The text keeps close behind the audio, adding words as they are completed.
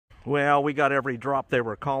Well, we got every drop they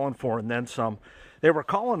were calling for and then some. They were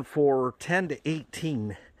calling for 10 to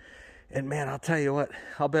 18. And man, I'll tell you what,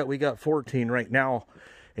 I'll bet we got 14 right now.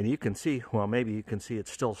 And you can see, well, maybe you can see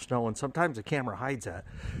it's still snowing. Sometimes the camera hides that.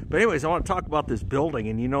 But anyways, I want to talk about this building.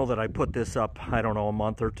 And you know that I put this up, I don't know, a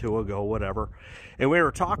month or two ago, whatever. And we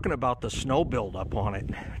were talking about the snow buildup on it.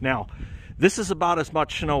 Now, this is about as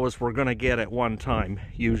much snow as we're going to get at one time,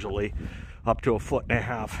 usually. Up to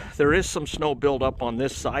 1.5 feet. There is some snow buildup on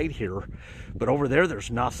this side here, but over there there's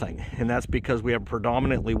nothing, and that's because we have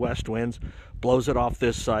predominantly west winds. Blows it off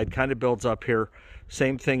this side, kind of builds up here.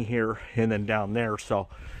 Same thing here, and then down there. So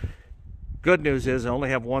good news is I only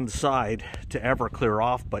have one side to ever clear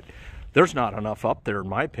off, but there's not enough up there, in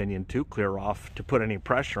my opinion, to clear off to put any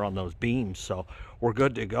pressure on those beams. So we're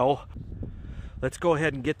good to go. Let's go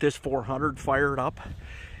ahead and get this 400 fired up.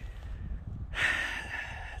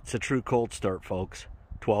 It's a true cold start, folks.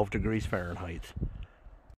 12 degrees Fahrenheit.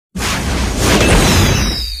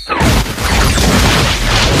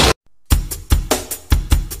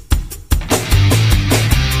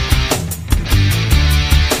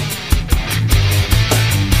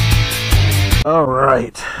 All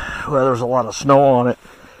right. Well, there's a lot of snow on it.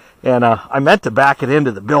 And I meant to back it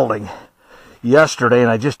into the building yesterday,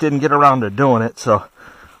 and I just didn't get around to doing it. So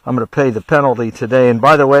I'm going to pay the penalty today. And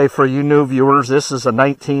by the way, for you new viewers, this is a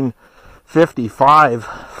 1955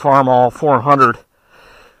 Farmall 400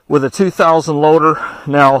 with a 2000 loader.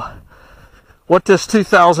 Now, what this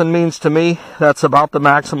 2000 means to me, that's about the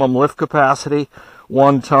maximum lift capacity,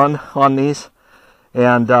 1 ton on these.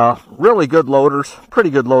 And really good loaders, pretty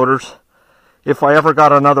good loaders. If I ever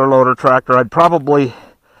got another loader tractor, I'd probably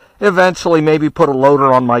eventually maybe put a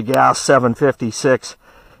loader on my gas 756,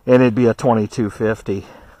 and it'd be a 2250.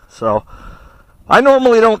 So, I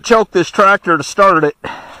normally don't choke this tractor to start it,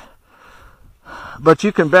 but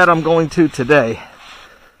you can bet I'm going to today,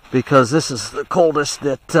 because this is the coldest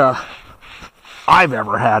that I've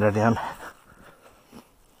ever had it in.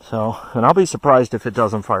 So, and I'll be surprised if it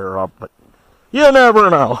doesn't fire up, but you never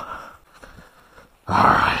know.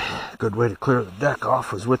 Alright, good way to clear the deck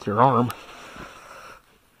off is with your arm.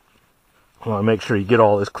 I want to make sure you get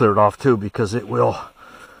all this cleared off too, because it will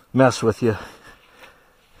mess with you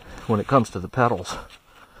when it comes to the pedals.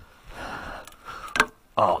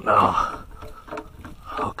 Oh no.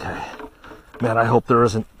 Okay. Man, I hope there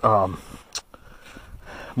isn't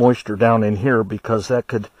moisture down in here, because that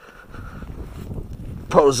could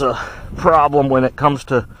pose a problem when it comes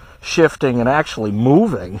to shifting and actually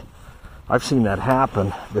moving. I've seen that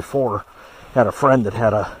happen before. Had a friend that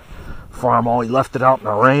had a Farmall. He left it out in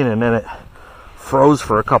the rain, and then it froze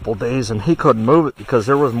for a couple days, and he couldn't move it because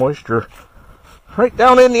there was moisture right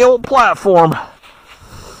down in the old platform.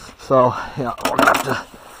 So, yeah, we're going to have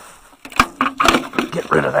to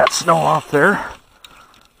get rid of that snow off there,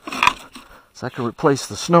 so I can replace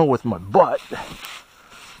the snow with my butt.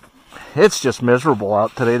 It's just miserable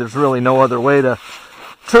out today. There's really no other way to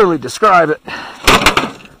truly describe it.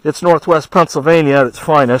 It's Northwest Pennsylvania at its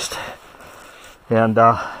finest, and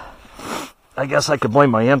I guess I could blame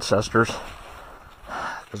my ancestors,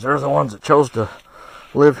 because they're the ones that chose to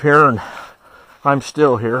live here, and I'm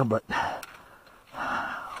still here, but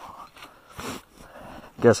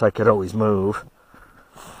guess I could always move.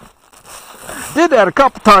 Did that a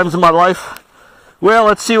couple times in my life. Well,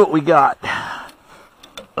 let's see what we got.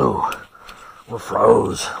 Oh, we're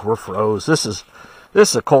froze. We're froze. This is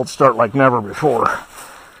a cold start like never before.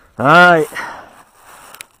 All right.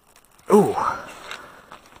 Ooh.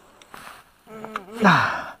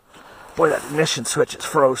 Boy, that ignition switch is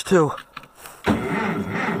froze too.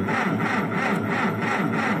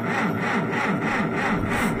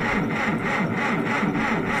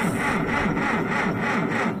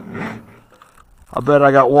 I bet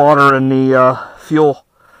I got water in the fuel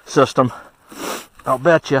system. I'll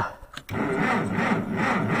bet you.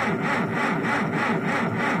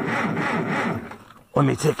 Let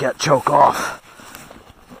me take that choke off.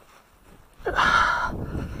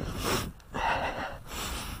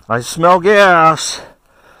 I smell gas.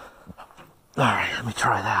 Alright, let me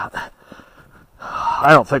try that. I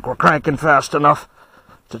don't think we're cranking fast enough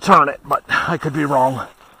to turn it, but I could be wrong.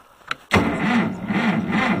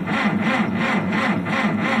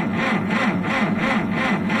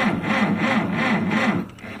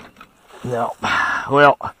 No.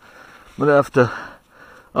 Well, I'm going to have to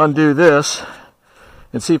undo this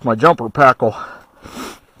and see if my jumper pack will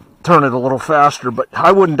turn it a little faster, but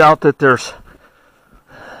I wouldn't doubt that there's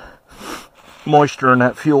moisture in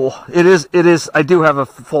that fuel. It is, I do have a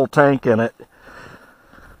full tank in it.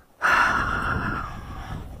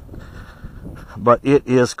 But it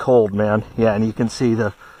is cold, man. Yeah, and you can see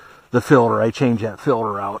the the filter. I changed that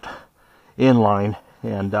filter out inline,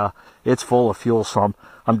 and it's full of fuel. So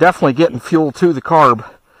I'm definitely getting fuel to the carb,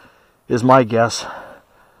 is my guess.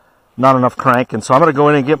 Not enough cranking. So I'm going to go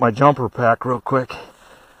in and get my jumper pack real quick.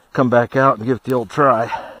 Come back out and give it the old try.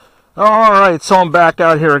 Alright, so I'm back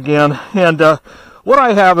out here again. And what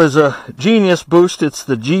I have is a Genius boost. It's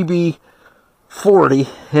the GB40.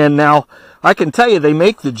 And now I can tell you they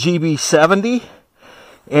make the GB70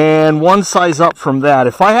 and one size up from that.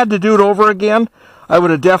 If I had to do it over again, I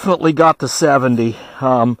would have definitely got the 70.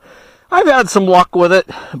 I've had some luck with it,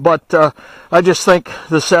 but I just think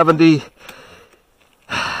the 70,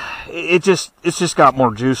 it's just got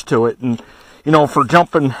more juice to it. And you know, for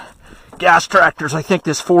jumping gas tractors, I think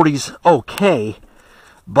this 40's okay,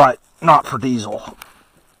 but not for diesel.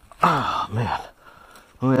 Oh man,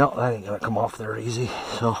 well, that ain't gonna come off there easy.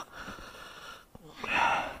 So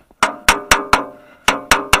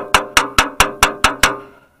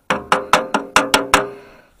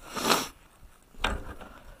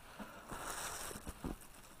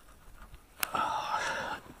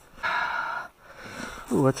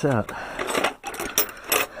ooh, what's that?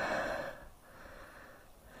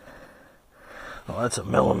 Oh, that's a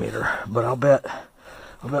millimeter, but I'll bet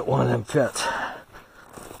one of them fits.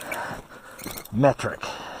 Metric.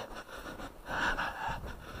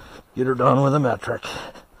 Get her done with a metric.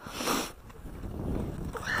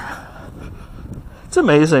 It's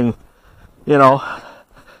amazing, you know.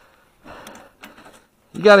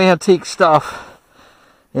 You got antique stuff,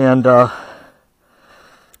 and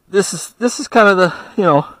this is kind of the, you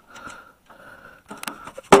know.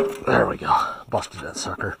 There we go. Busted that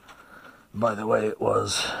sucker. By the way, it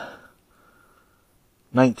was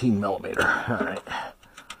 19 millimeter. All right.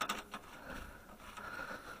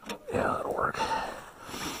 Yeah, that'll work.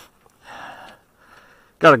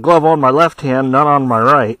 Got a glove on my left hand, none on my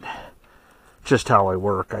right. Just how I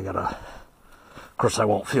work. Of course, I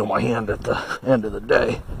won't feel my hand at the end of the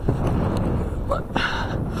day. But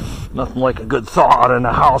nothing like a good thaw out in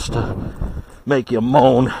the house to make you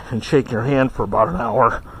moan and shake your hand for about an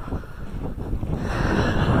hour.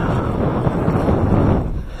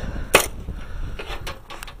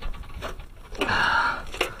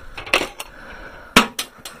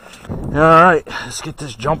 Alright, let's get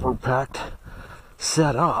this jumper packed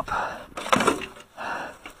set up.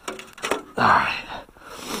 Alright.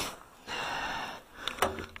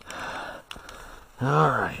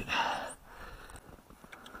 Alright.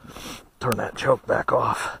 Turn that choke back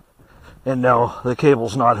off. And now the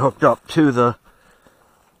cable's not hooked up to the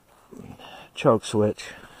choke switch.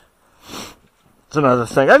 It's another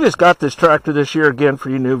thing. I just got this tractor this year again for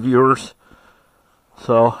you new viewers.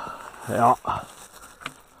 So, yeah.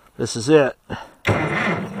 This is it.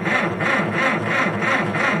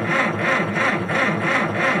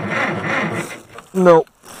 Nope.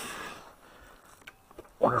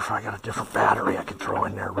 Wonder if I got a different battery I could throw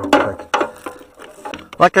in there real quick.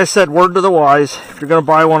 Like I said, word to the wise, if you're going to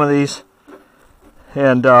buy one of these,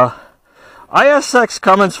 and ISX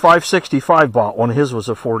Cummins 565 bought one. His was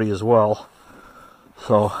a 40 as well.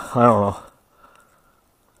 So, I don't know.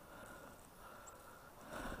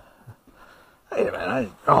 Wait a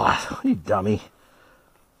minute, oh, you dummy.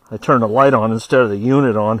 I turned the light on instead of the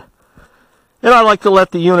unit on. And I like to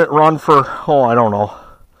let the unit run for, oh, I don't know,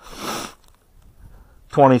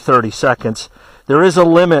 20, 30 seconds. There is a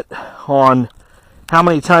limit on how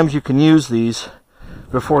many times you can use these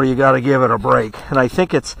before you got to give it a break. And I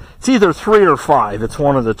think it's either 3 or 5. It's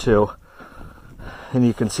one of the two. And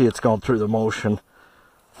you can see it's going through the motion,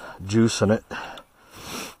 juicing it.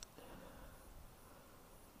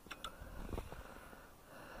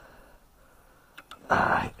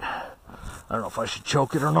 Alright, I don't know if I should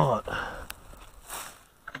choke it or not.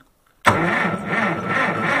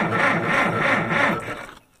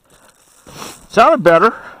 Sounded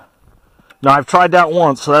better. Now, I've tried that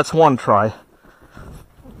once, so that's one try.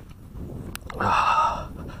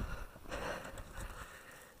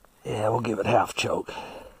 Yeah, we'll give it half choke.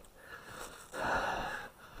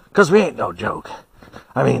 Because we ain't no joke.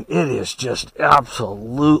 I mean, it is just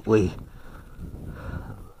absolutely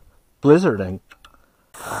blizzarding.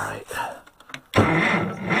 Alright.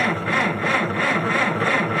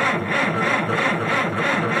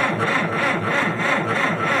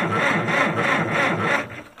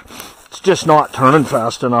 It's just not turning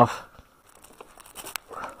fast enough.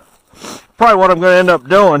 Probably what I'm going to end up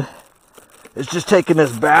doing is just taking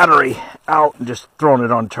this battery out and just throwing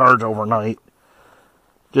it on charge overnight.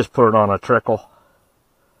 Just put it on a trickle.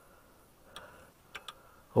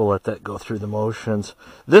 We'll let that go through the motions.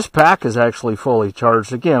 This pack is actually fully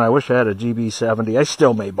charged. Again, I wish I had a GB70. I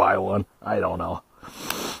still may buy one. I don't know.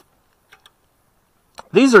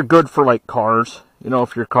 These are good for like cars. You know,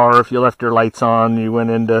 if you left your lights on, you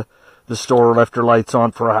went into the store, left your lights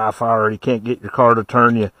on for a half hour, you can't get your car to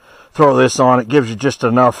turn, you throw this on, it gives you just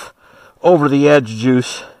enough over the edge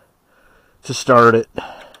juice to start it.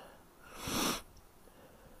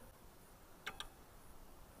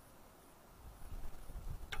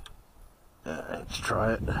 Let's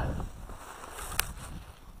try it.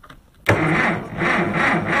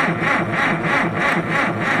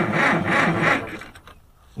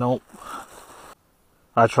 Nope.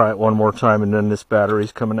 I try it one more time and then this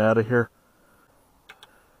battery's coming out of here.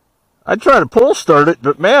 I try to pull start it,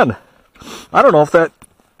 but man, I don't know if that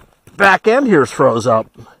back end here's froze up.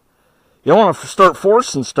 You don't want to start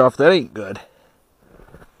forcing stuff, that ain't good.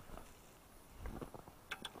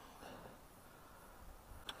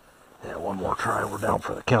 Yeah, one more try, we're down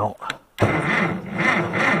for the count.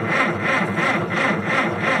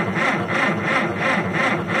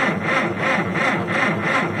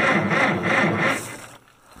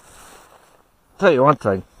 Tell you one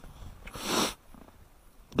thing,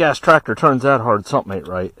 gas tractor turns that hard, something ain't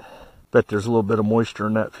right. Bet there's a little bit of moisture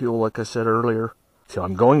in that fuel, like I said earlier. So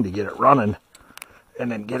I'm going to get it running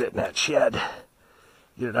and then get it in that shed,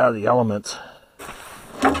 get it out of the elements.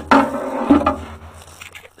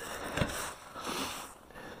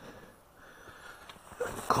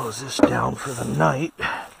 Close this down for the night.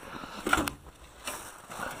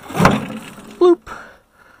 Bloop.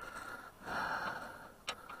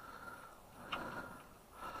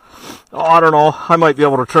 Oh, I don't know. I might be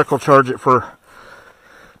able to trickle charge it for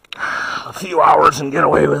a few hours and get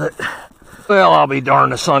away with it. Well, I'll be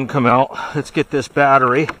darned, the sun come out. Let's get this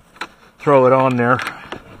battery, throw it on there.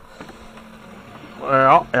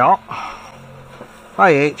 Well, yeah. Hi,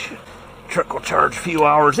 H. Trickle charge a few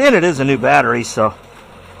hours, and it is a new battery, so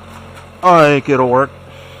I think it'll work.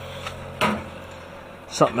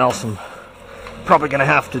 Something else I'm probably going to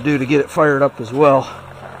have to do to get it fired up as well.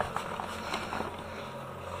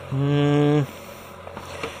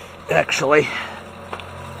 Actually,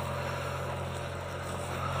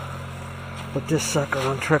 put this sucker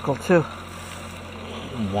on trickle too.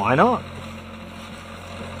 Why not?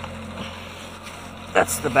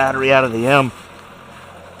 That's the battery out of the M.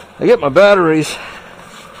 I get my batteries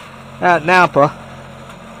at Napa,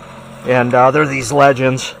 and they're these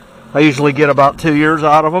Legends. I usually get about 2 years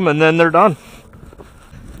out of them, and then they're done.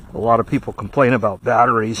 A lot of people complain about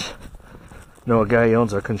batteries. I know a guy who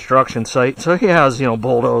owns a construction site, so he has,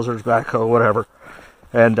 bulldozers, backhoe, whatever,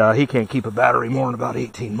 and he can't keep a battery more than about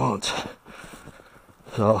 18 months.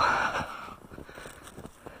 So,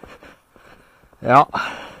 yeah.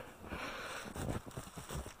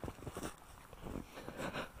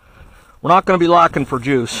 We're not going to be locking for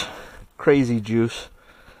juice. Crazy juice,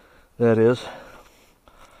 that is.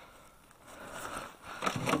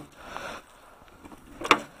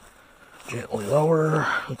 Gently lower.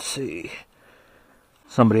 Let's see.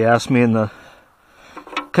 Somebody asked me in the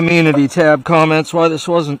community tab comments why this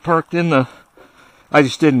wasn't parked in the... I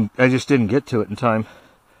just didn't get to it in time.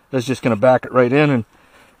 I was just going to back it right in and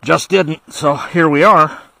just didn't. So here we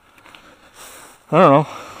are. I don't know.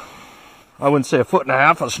 I wouldn't say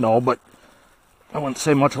 1.5 feet of snow, but I wouldn't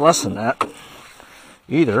say much less than that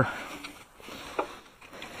either.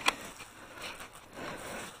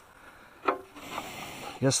 I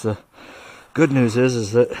guess the good news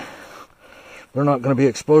is that they're not going to be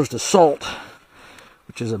exposed to salt,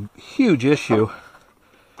 which is a huge issue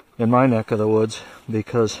in my neck of the woods,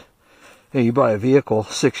 because hey, you buy a vehicle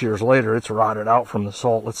 6 years later, it's rotted out from the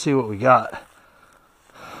salt. Let's see what we got.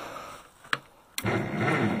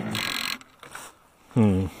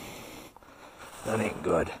 That ain't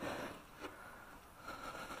good.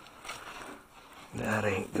 That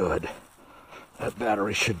ain't good. That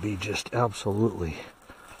battery should be just absolutely...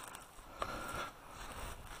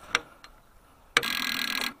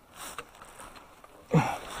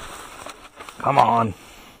 Come on.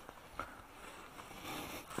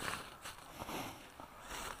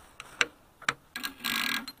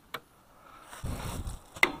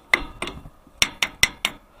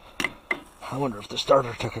 I wonder if the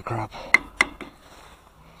starter took a crap.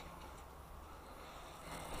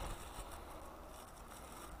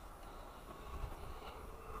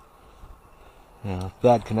 Yeah,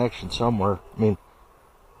 bad connection somewhere. I mean,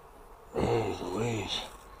 hey Louise.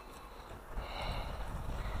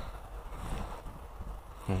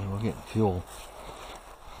 Yeah, we're getting fuel.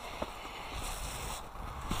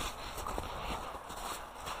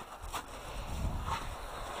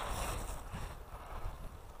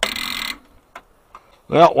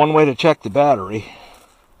 Well, one way to check the battery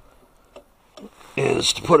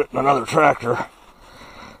is to put it in another tractor,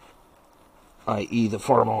 i.e. the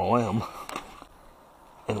Farmall M.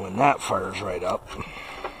 And when that fires right up,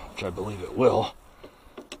 which I believe it will,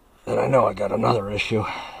 then I know I got another issue.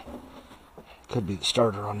 Could be the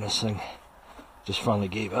starter on this thing just finally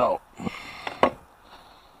gave out.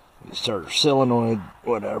 Starter solenoid,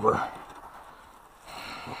 whatever.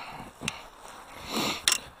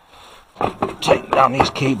 Tighten down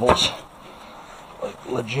these cables, like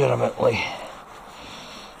legitimately.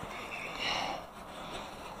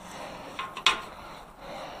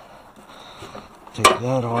 Take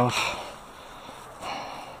that off.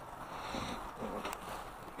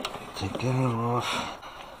 Take that off.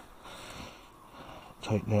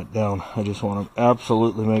 Tighten that down. I just want to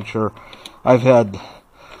absolutely make sure. I've had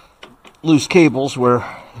loose cables where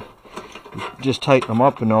you just tighten them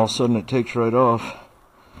up and all of a sudden it takes right off.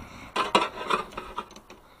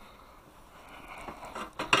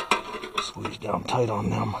 Squeeze down tight on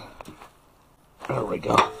them. There we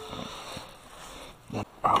go.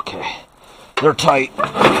 Okay. They're tight,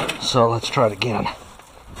 so let's try it again.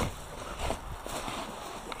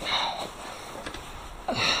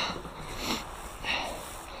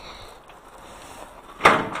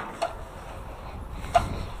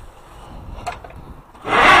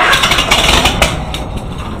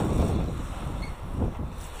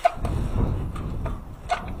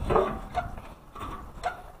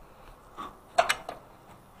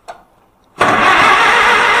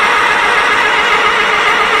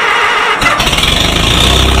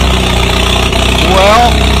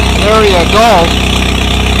 There you go.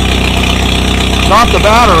 Not the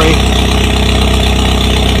battery.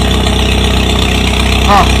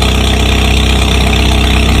 Huh.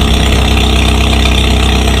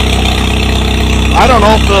 I don't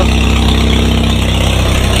know if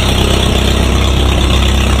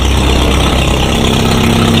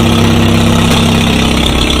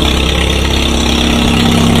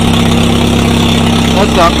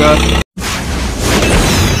that's not good.